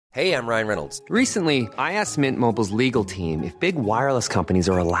Hey, I'm Ryan Reynolds. Recently, I asked Mint Mobile's legal team if big wireless companies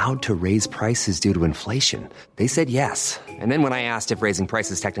are allowed to raise prices due to inflation. They said yes. And then when I asked if raising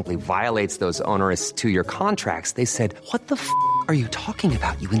prices technically violates those onerous two-year contracts, they said, "What the f*** are you talking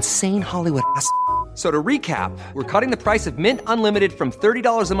about, you insane Hollywood ass?" So to recap, we're cutting the price of Mint Unlimited from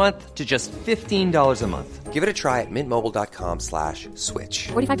 $30 a month to just $15 a month. Give it a try at mintmobile.com/switch.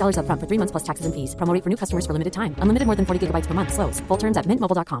 $45 up front for 3 months plus taxes and fees. Promo rate for new customers for limited time. Unlimited more than 40 gigabytes per month. Slows full terms at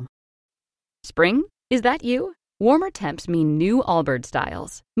mintmobile.com. Spring? Is that you? Warmer temps mean new Allbirds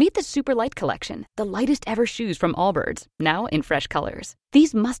styles. Meet the Super Light Collection, the lightest ever shoes from Allbirds, now in fresh colors.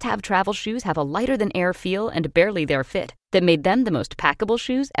 These must-have travel shoes have a lighter-than-air feel and barely-there fit that made them the most packable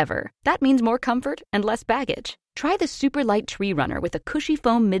shoes ever. That means more comfort and less baggage. Try the Super Light Tree Runner with a cushy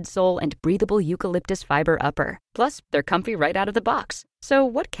foam midsole and breathable eucalyptus fiber upper. Plus, they're comfy right out of the box. So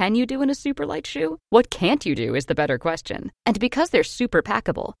what can you do in a super light shoe? What can't you do is the better question. And because they're super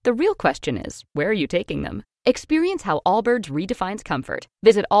packable, the real question is, where are you taking them? Experience how Allbirds redefines comfort.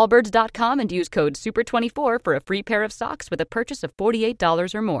 Visit allbirds.com and use code SUPER24 for a free pair of socks with a purchase of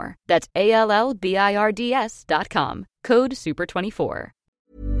 $48 or more. That's ALLBIRDS.com. Code SUPER24.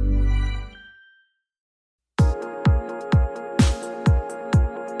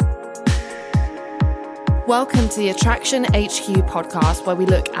 Welcome to the Attraction HQ podcast, where we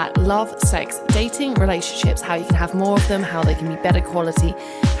look at love, sex, dating, relationships, how you can have more of them, how they can be better quality,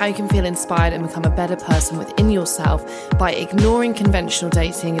 how you can feel inspired and become a better person within yourself by ignoring conventional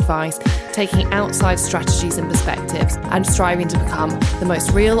dating advice, taking outside strategies and perspectives, and striving to become the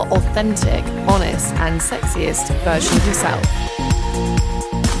most real, authentic, honest, and sexiest version of yourself.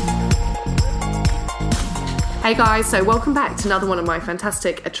 Hey guys, so welcome back to another one of my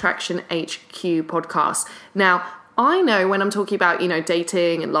fantastic Attraction HQ podcasts. Now, I know when I'm talking about,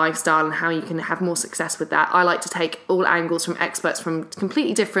 dating and lifestyle and how you can have more success with that, I like to take all angles from experts from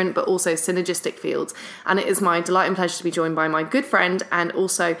completely different but also synergistic fields. And it is my delight and pleasure to be joined by my good friend and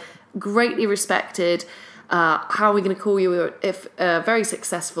also greatly respected, how are we going to call you, if very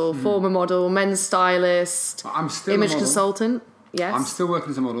successful former model, men's stylist, I'm still image consultant. Yes, I'm still working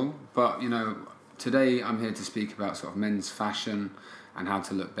as a model, but today I'm here to speak about sort of men's fashion and how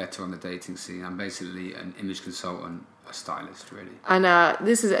to look better on the dating scene. I'm basically an image consultant, a stylist, really. And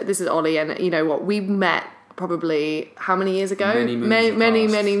this is Ollie, and you know what? We met probably how many years ago?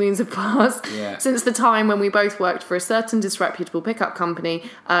 Many moons have passed. Yeah. Since the time when we both worked for a certain disreputable pickup company,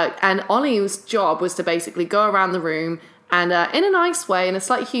 and Ollie's job was to basically go around the room and in a nice way, in a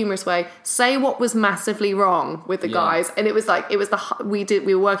slightly humorous way, say what was massively wrong with the guys. And it was we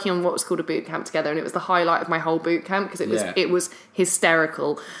were working on what was called a boot camp together, and it was the highlight of my whole boot camp because it was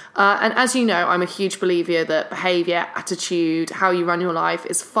hysterical. And as you know, I'm a huge believer that behaviour, attitude, how you run your life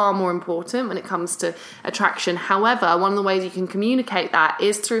is far more important when it comes to attraction. However, one of the ways you can communicate that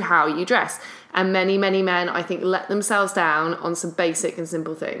is through how you dress. And many, many men, I think, let themselves down on some basic and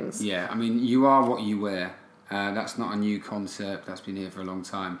simple things. Yeah, I mean, you are what you wear. That's not a new concept. That's been here for a long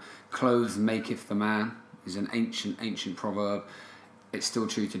time. Clothes maketh the man is an ancient proverb. It's still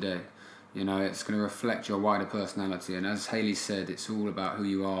true today. It's going to reflect your wider personality. And as Hayley said, it's all about who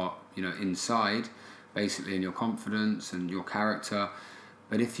you are, inside, basically, in your confidence and your character.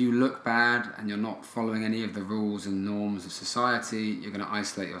 But if you look bad and you're not following any of the rules and norms of society, you're going to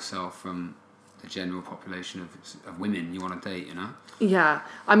isolate yourself from the general population of women you want to date, Yeah.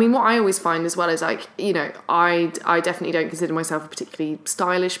 I mean, what I always find as well is I definitely don't consider myself a particularly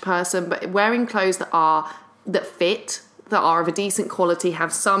stylish person, but wearing clothes that fit, that are of a decent quality,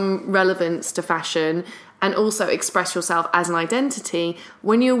 have some relevance to fashion, and also express yourself as an identity,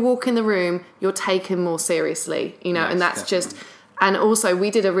 when you walk in the room, you're taken more seriously, Yes, and that's definitely. just... And also,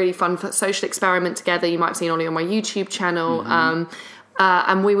 we did a really fun social experiment together. You might have seen Ollie on my YouTube channel. Mm-hmm.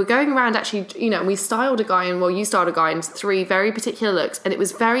 And we were going around actually, we styled a guy you styled a guy in 3 very particular looks. And it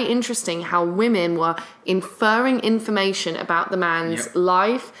was very interesting how women were inferring information about the man's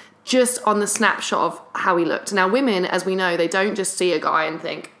life just on the snapshot of how he looked. Now, women, as we know, they don't just see a guy and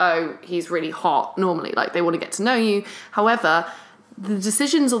think, oh, he's really hot normally. Like, they want to get to know you. However, the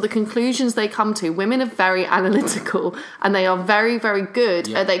decisions or the conclusions they come to, women are very analytical and they are very, very good.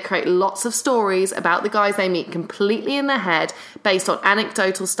 They create lots of stories about the guys they meet completely in their head based on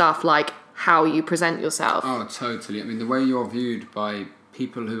anecdotal stuff like how you present yourself. Oh, totally. I mean, the way you're viewed by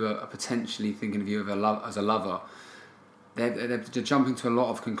people who are potentially thinking of you as a lover, they're jumping to a lot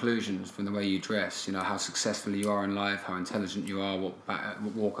of conclusions from the way you dress, how successful you are in life, how intelligent you are, what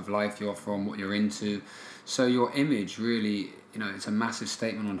walk of life you're from, what you're into. So your image really, it's a massive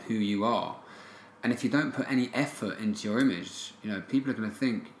statement on who you are. And if you don't put any effort into your image, you know, people are going to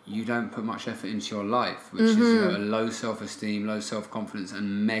think you don't put much effort into your life, which is, you know, a low self-esteem, low self-confidence,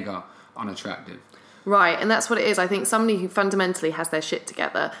 and mega unattractive. Right, and that's what it is. I think somebody who fundamentally has their shit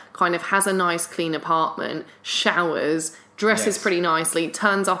together, kind of has a nice clean apartment, showers, dresses pretty nicely,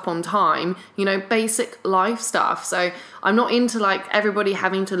 turns up on time, you know, basic life stuff. So I'm not into like everybody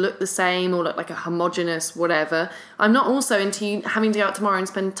having to look the same or look like a homogenous whatever. I'm not also into you having to go out tomorrow and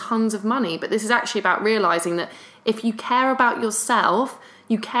spend tons of money, but this is actually about realising that if you care about yourself,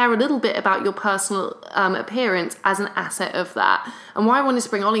 you care a little bit about your personal appearance as an asset of that. And why I wanted to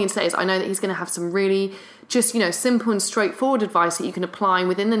bring Ollie in today is I know that he's going to have some really just, you know, simple and straightforward advice that you can apply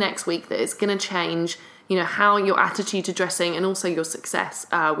within the next week that is going to change, you know, how your attitude to dressing and also your success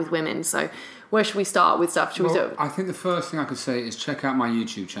with women. So where should we start with stuff? Should we do? I think the first thing I could say is check out my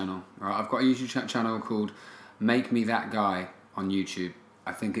YouTube channel. Right, I've got a YouTube channel called Make Me That Guy on YouTube.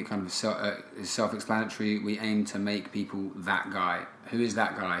 I think it kind of is self-explanatory. We aim to make people that guy. Who is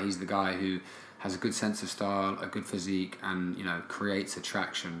that guy? He's the guy who has a good sense of style, a good physique, and, you know, creates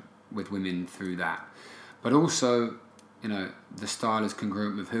attraction with women through that. But also, you know, the style is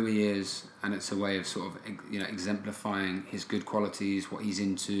congruent with who he is, and it's a way of sort of, you know, exemplifying his good qualities, what he's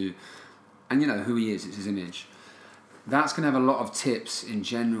into, and, you know, who he is. It's his image. That's going to have a lot of tips in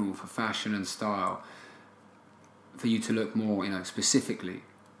general for fashion and style for you to look more, you know, specifically.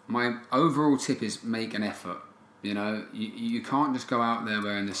 My overall tip is make an effort. You know, you can't just go out there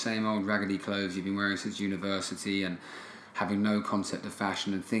wearing the same old raggedy clothes you've been wearing since university and having no concept of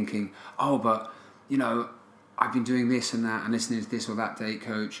fashion and thinking, oh, but, you know, I've been doing this and that and listening to this or that date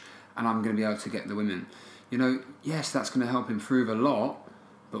coach and I'm going to be able to get the women. You know, yes, that's going to help improve a lot,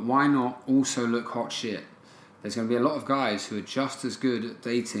 but why not also look hot shit? There's going to be a lot of guys who are just as good at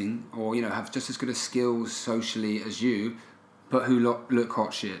dating or, you know, have just as good as skills socially as you, but who look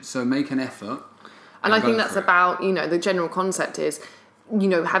hot shit. So make an effort. And I think that's about, you know, the general concept is, you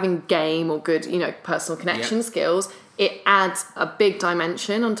know, having game or good, you know, personal connection skills. It adds a big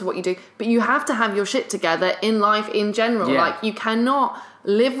dimension onto what you do. But you have to have your shit together in life in general. Yeah. Like, you cannot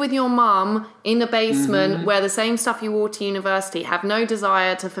live with your mum in a basement, wear the same stuff you wore to university, have no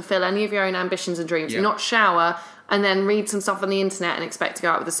desire to fulfill any of your own ambitions and dreams, not shower, and then read some stuff on the internet and expect to go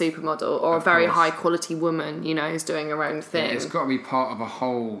out with a supermodel or a very high quality woman, you know, who's doing her own thing. Yeah, it's got to be part of a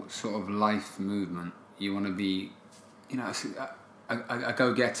whole sort of life movement. You want to be, you know, a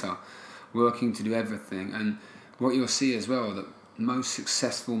go-getter, working to do everything. And what you'll see as well, that most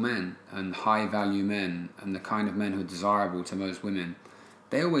successful men and high-value men and the kind of men who are desirable to most women,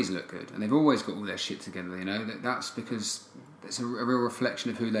 they always look good and they've always got all their shit together, you know. That's because it's a real reflection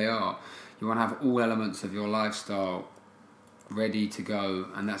of who they are. You want to have all elements of your lifestyle ready to go,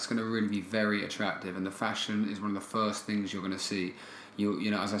 and that's going to really be very attractive. And the fashion is one of the first things you're going to see. You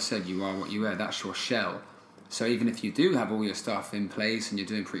know, as I said, you are what you wear. That's your shell. So even if you do have all your stuff in place and you're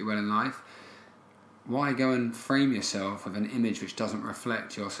doing pretty well in life, why go and frame yourself with an image which doesn't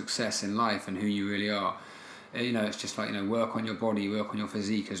reflect your success in life and who you really are? You know, it's just like, you know, work on your body, work on your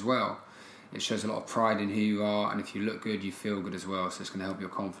physique as well. It shows a lot of pride in who you are, and if you look good, you feel good as well, so it's going to help your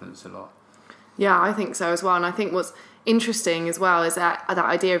confidence a lot. Yeah, I think so as well. And I think what's interesting as well is that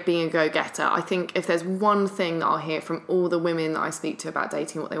idea of being a go-getter. I think if there's one thing that I'll hear from all the women that I speak to about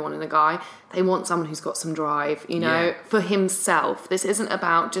dating, what they want in a guy, they want someone who's got some drive, you know, for himself. This isn't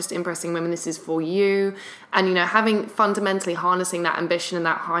about just impressing women, this is for you. And, you know, having fundamentally harnessing that ambition and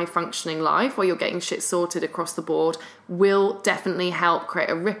that high-functioning life where you're getting shit sorted across the board will definitely help create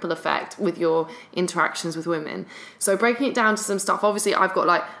a ripple effect with your interactions with women. So breaking it down to some stuff, obviously I've got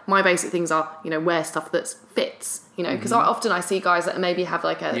like, my basic things are, you know, wear stuff that fits, you know, because often I see guys that maybe have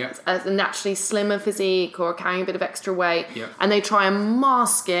like a naturally slimmer physique or carrying a bit of extra weight, and they try and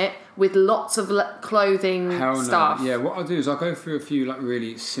mask it with lots of clothing stuff. Yeah, what I'll do is I'll go through a few like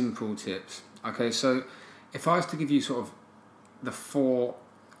really simple tips. Okay, so if I was to give you sort of the 4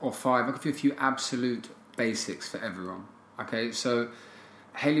 or 5, I'll give you a few absolute basics for everyone. Okay, so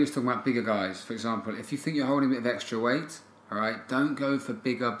Haley was talking about bigger guys. For example, if you think you're holding a bit of extra weight, all right, don't go for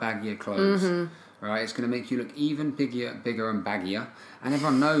bigger, baggier clothes. Right, it's going to make you look even bigger and baggier, and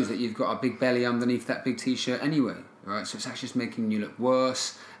everyone knows that you've got a big belly underneath that big t-shirt anyway. Right, so it's actually just making you look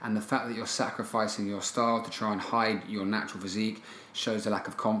worse, and the fact that you're sacrificing your style to try and hide your natural physique shows a lack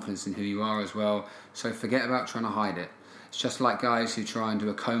of confidence in who you are as well. So forget about trying to hide it. It's just like guys who try and do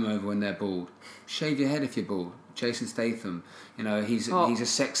a comb over when they're bald. Shave your head if you're bald. Jason Statham, you know, he's a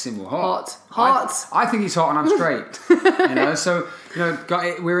sex symbol. Hot. I think he's hot and I'm straight. You know, so, you know,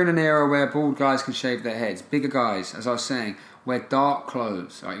 we're in an era where bald guys can shave their heads. Bigger guys, as I was saying, wear dark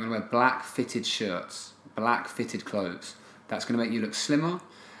clothes. Right? You're going to wear black fitted shirts, black fitted clothes. That's going to make you look slimmer,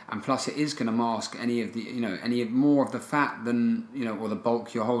 And plus, it is going to mask any more of the fat than, or the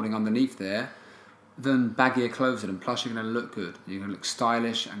bulk you're holding underneath there than baggier clothes. And plus, you're going to look good. You're going to look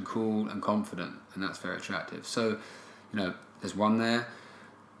stylish and cool and confident, and that's very attractive. So, there's one there.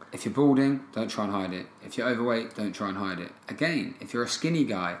 If you're balding, don't try and hide it. If you're overweight, don't try and hide it. Again, if you're a skinny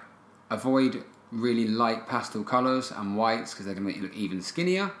guy, avoid really light pastel colours and whites because they're going to make you look even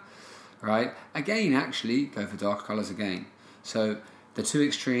skinnier, right? Again, actually, go for darker colours again. So the two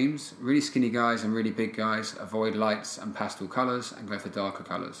extremes, really skinny guys and really big guys, avoid lights and pastel colours and go for darker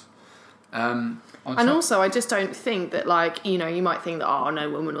colours. Also, I just don't think that, you might think that, no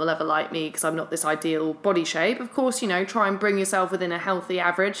woman will ever like me because I'm not this ideal body shape. Of course, try and bring yourself within a healthy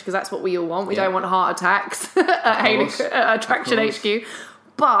average because that's what we all want. We don't want heart attacks at Attraction HQ.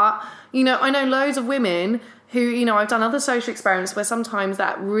 But, I know loads of women who, I've done other social experiments where sometimes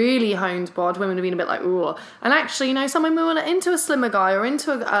that really honed bod, women have been a bit like, ooh. And actually, some women are into a slimmer guy or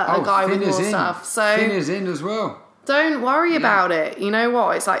into a guy with more stuff. So thin is in as well. Don't worry about it. You know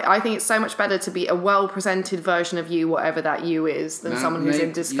what? It's like, I think it's so much better to be a well-presented version of you, whatever that you is, than someone who's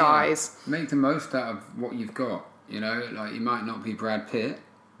in disguise. Yeah, make the most out of what you've got. You might not be Brad Pitt,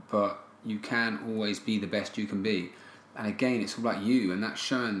 but you can always be the best you can be. And again, it's all about you, and that's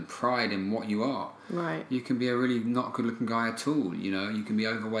showing pride in what you are. Right. You can be a really not good-looking guy at all. You can be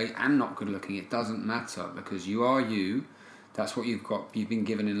overweight and not good-looking. It doesn't matter because you are you. That's what you've been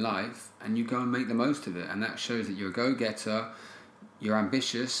given in life, and you go and make the most of it. And that shows that you're a go-getter, you're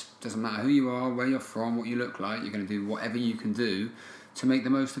ambitious, doesn't matter who you are, where you're from, what you look like, you're going to do whatever you can do to make the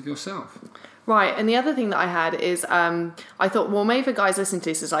most of yourself. Right, and the other thing that I had is I thought, well, maybe if guys listening to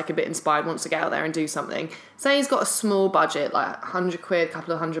this is a bit inspired, wants to get out there and do something. Say he's got a small budget, like £100, a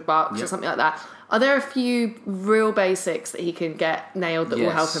couple of $100 or something like that. Are there a few real basics that he can get nailed that will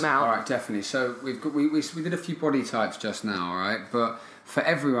help him out? All right, definitely. So we did a few body types just now, all right? But for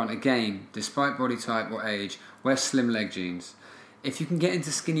everyone, again, despite body type or age, wear slim leg jeans. If you can get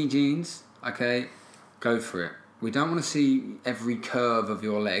into skinny jeans, okay, go for it. We don't want to see every curve of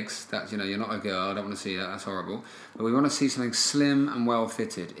your legs. That's, you're not a girl. I don't want to see that. That's horrible. But we want to see something slim and well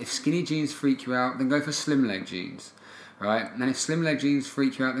fitted. If skinny jeans freak you out, then go for slim leg jeans. Right? And if slim leg jeans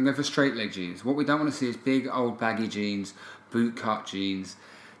freak you out, then go for straight leg jeans. What we don't want to see is big old baggy jeans, boot cut jeans.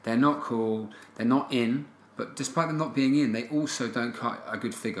 They're not cool, they're not in, but despite them not being in, they also don't cut a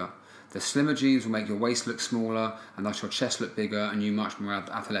good figure. The slimmer jeans will make your waist look smaller and thus your chest look bigger and you much more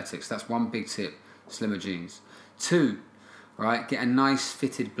athletic. So that's one big tip, slimmer jeans. 2, right, get a nice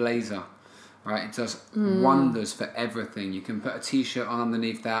fitted blazer. Right, it does wonders for everything. You can put a t-shirt on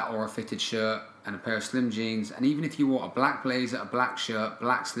underneath that or a fitted shirt and a pair of slim jeans, and even if you wore a black blazer, a black shirt,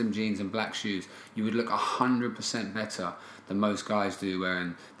 black slim jeans and black shoes, you would look 100% better than most guys do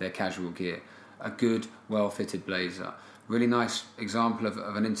wearing their casual gear. A good, well-fitted blazer. Really nice example of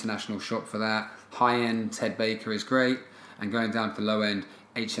an international shop for that. High-end Ted Baker is great, and going down to the low-end,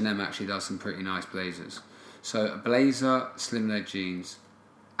 H&M actually does some pretty nice blazers. So a blazer, slim leg jeans,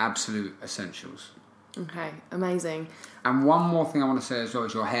 absolute essentials. Okay, amazing. And one more thing I want to say as well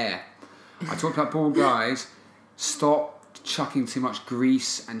is your hair. I talked about bald guys. Stop chucking too much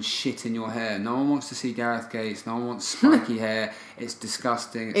grease and shit in your hair. No one wants to see Gareth Gates. No one wants spiky hair. It's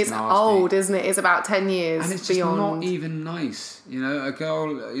disgusting. It's nasty. Old, isn't it? It's about 10 years and it's beyond. just not even nice. A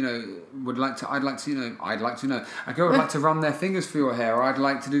girl, would like to. I'd like to. I'd like to know. A girl would like to run their fingers through your hair, or I'd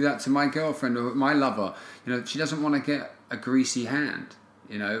like to do that to my girlfriend or my lover. She doesn't want to get a greasy hand.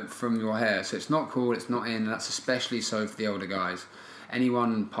 From your hair. So it's not cool, it's not in, and that's especially so for the older guys.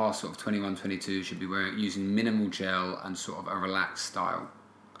 Anyone past sort of 21, 22 should be using minimal gel and sort of a relaxed style.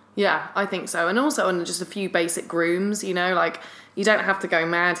 Yeah, I think so. And also on just a few basic grooms, you don't have to go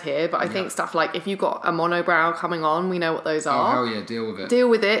mad here, but I think stuff like if you've got a monobrow coming on, we know what those are. Oh, hell yeah, deal with it. Deal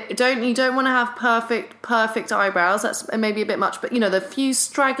with it. You don't want to have perfect eyebrows. That's maybe a bit much, but the few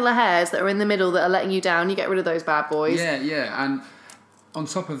straggler hairs that are in the middle that are letting you down, you get rid of those bad boys. Yeah, and on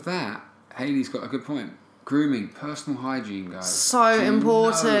top of that, Hayley's got a good point. Grooming, personal hygiene, guys. So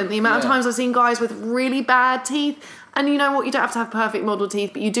important. The amount of times I've seen guys with really bad teeth, and you know what? You don't have to have perfect model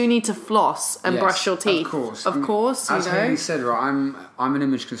teeth, but you do need to floss and brush your teeth. Of course. As Hayley said, right, I'm an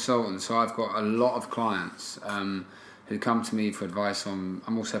image consultant, so I've got a lot of clients who come to me for advice on.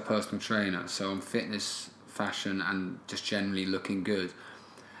 I'm also a personal trainer, so on fitness, fashion, and just generally looking good.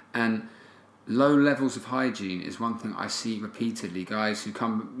 And low levels of hygiene is one thing I see repeatedly. Guys who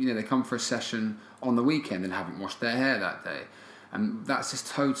come, they come for a session on the weekend and haven't washed their hair that day. And that's just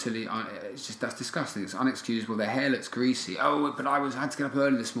totally, that's disgusting. It's unexcusable. Their hair looks greasy. Oh, but I had to get up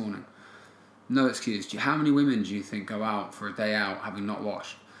early this morning. No excuse. How many women do you think go out for a day out having not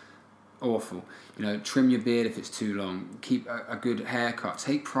washed? awful. You know, trim your beard if it's too long. Keep a good haircut.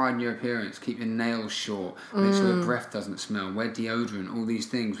 Take pride in your appearance. Keep your nails short. Make sure your breath doesn't smell. Wear deodorant. All these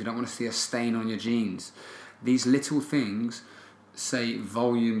things. We don't want to see a stain on your jeans. These little things say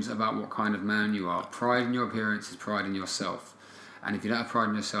volumes about what kind of man you are. Pride in your appearance is pride in yourself. And if you don't have pride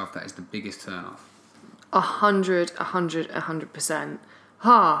in yourself, that is the biggest turn-off. 100%.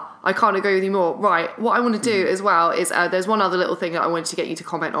 I can't agree with you more. Right, what I want to do as well is there's one other little thing that I wanted to get you to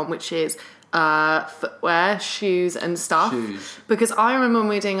comment on, which is footwear, shoes and stuff. Because I remember when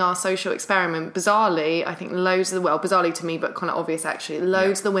we were doing our social experiment, bizarrely, I think bizarrely to me, but kind of obvious actually,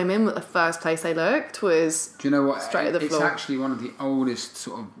 loads of the women, the first place they looked was Do you know what? Straight at the floor. It's actually one of the oldest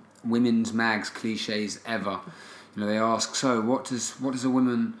sort of women's mags cliches ever. You know, they ask, so what does a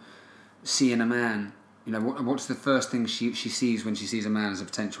woman see in a man? You know, what's the first thing she sees when she sees a man as a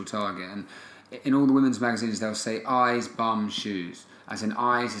potential target? And in all the women's magazines, they'll say eyes, bum, shoes. As in,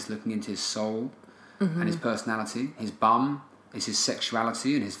 eyes is looking into his soul and his personality. His bum is his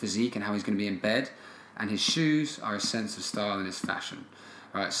sexuality and his physique and how he's going to be in bed. And his shoes are his sense of style and his fashion.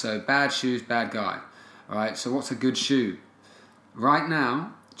 All right, so bad shoes, bad guy. All right, so what's a good shoe? Right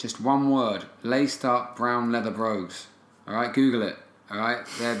now, just one word, laced up brown leather brogues. All right, Google it. All right,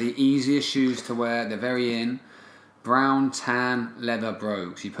 they're the easiest shoes to wear. They're very in. Brown, tan, leather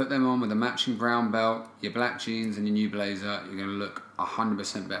brogues. You put them on with a matching brown belt, your black jeans and your new blazer, you're going to look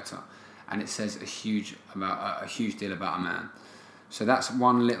 100% better. And it says a huge deal about a man. So that's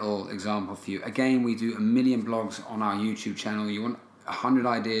one little example for you. Again, we do 1 million blogs on our YouTube channel. You want 100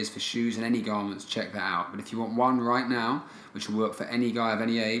 ideas for shoes and any garments, check that out. But if you want one right now, which will work for any guy of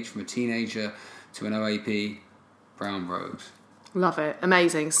any age, from a teenager to an OAP, brown brogues. Love it.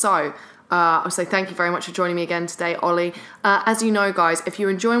 Amazing. So, I'll say thank you very much for joining me again today, Ollie. As you know, guys, if you're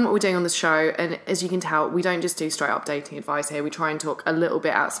enjoying what we're doing on the show, and as you can tell, we don't just do straight up dating advice here. We try and talk a little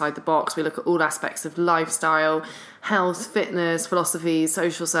bit outside the box. We look at all aspects of lifestyle, health, fitness, philosophies,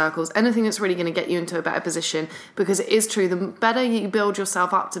 social circles, anything that's really going to get you into a better position. Because it is true, the better you build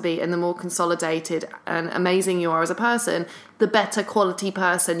yourself up to be and the more consolidated and amazing you are as a person, the better quality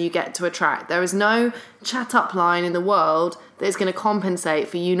person you get to attract. There is no chat up line in the world that is going to compensate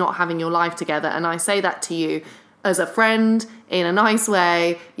for you not having your life together. And I say that to you as a friend, in a nice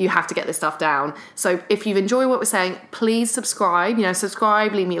way. You have to get this stuff down. So if you've enjoyed what we're saying, please subscribe.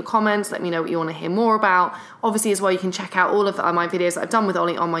 Subscribe, leave me your comments, let me know what you want to hear more about. Obviously, as well, you can check out all of my videos that I've done with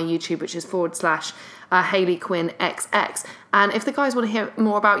Ollie on my YouTube, which is /Hayley Quinn XX. And if the guys want to hear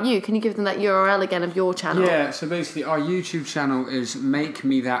more about you, can you give them that URL again of your channel? Yeah, so basically our YouTube channel is Make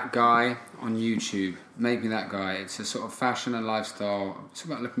Me That Guy on YouTube. Make Me That Guy. It's a sort of fashion and lifestyle. It's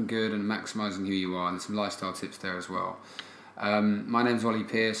about looking good and maximising who you are, and some lifestyle tips there as well. My name's Ollie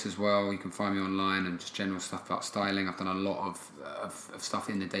Pearce as well. You can find me online and just general stuff about styling. I've done a lot of stuff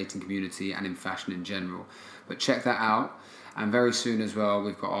in the dating community and in fashion in general. But check that out. And very soon as well,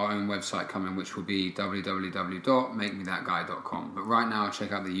 we've got our own website coming, which will be www.makemethatguy.com. But right now,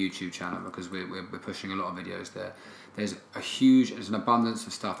 check out the YouTube channel because we're pushing a lot of videos there. There's an abundance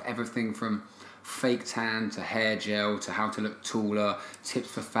of stuff. Everything from fake tan to hair gel to how to look taller,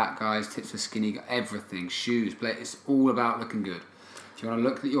 tips for fat guys, tips for skinny guys, everything, shoes, it's all about looking good. If you want to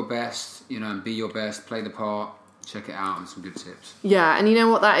look at your best, and be your best, play the part, check it out and some good tips. Yeah, and you know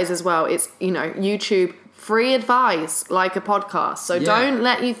what that is as well? It's, YouTube, free advice, like a podcast. So don't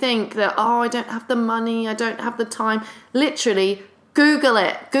let you think that, I don't have the money, I don't have the time. Literally, Google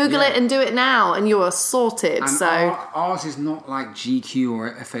it and do it now, and you are sorted. And ours is not like GQ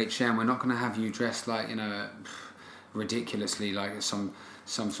or FHM. We're not going to have you dressed like ridiculously like some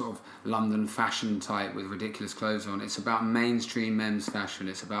sort of London fashion type with ridiculous clothes on. It's about mainstream men's fashion.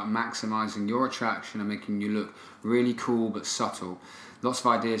 It's about maximising your attraction and making you look really cool but subtle. Lots of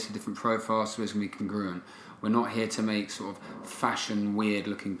ideas for different profiles so it's going to be congruent. We're not here to make sort of fashion weird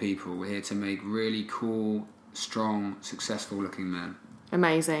looking people. We're here to make really cool, strong, successful looking men.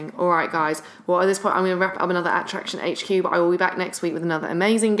 Amazing. All right, guys. Well, at this point, I'm going to wrap up another Attraction HQ, but I will be back next week with another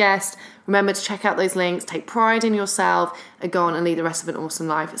amazing guest. Remember to check out those links, take pride in yourself, and go on and lead the rest of an awesome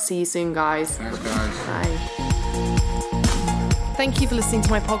life. See you soon, guys. Thanks, guys. Bye. Thank you for listening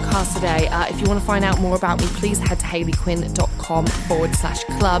to my podcast today. If you want to find out more about me, please head to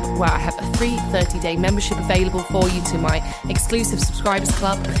hayleyquinn.com/club, where I have a free 30-day membership available for you to my exclusive subscribers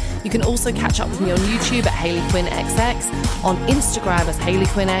club. You can also catch up with me on YouTube at Hayley Quinn XX, on Instagram as Hayley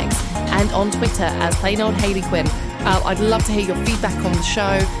Quinn X, and on Twitter as plain old Hayley Quinn. I'd love to hear your feedback on the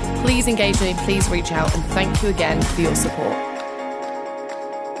show. Please engage with me, please reach out, and thank you again for your support.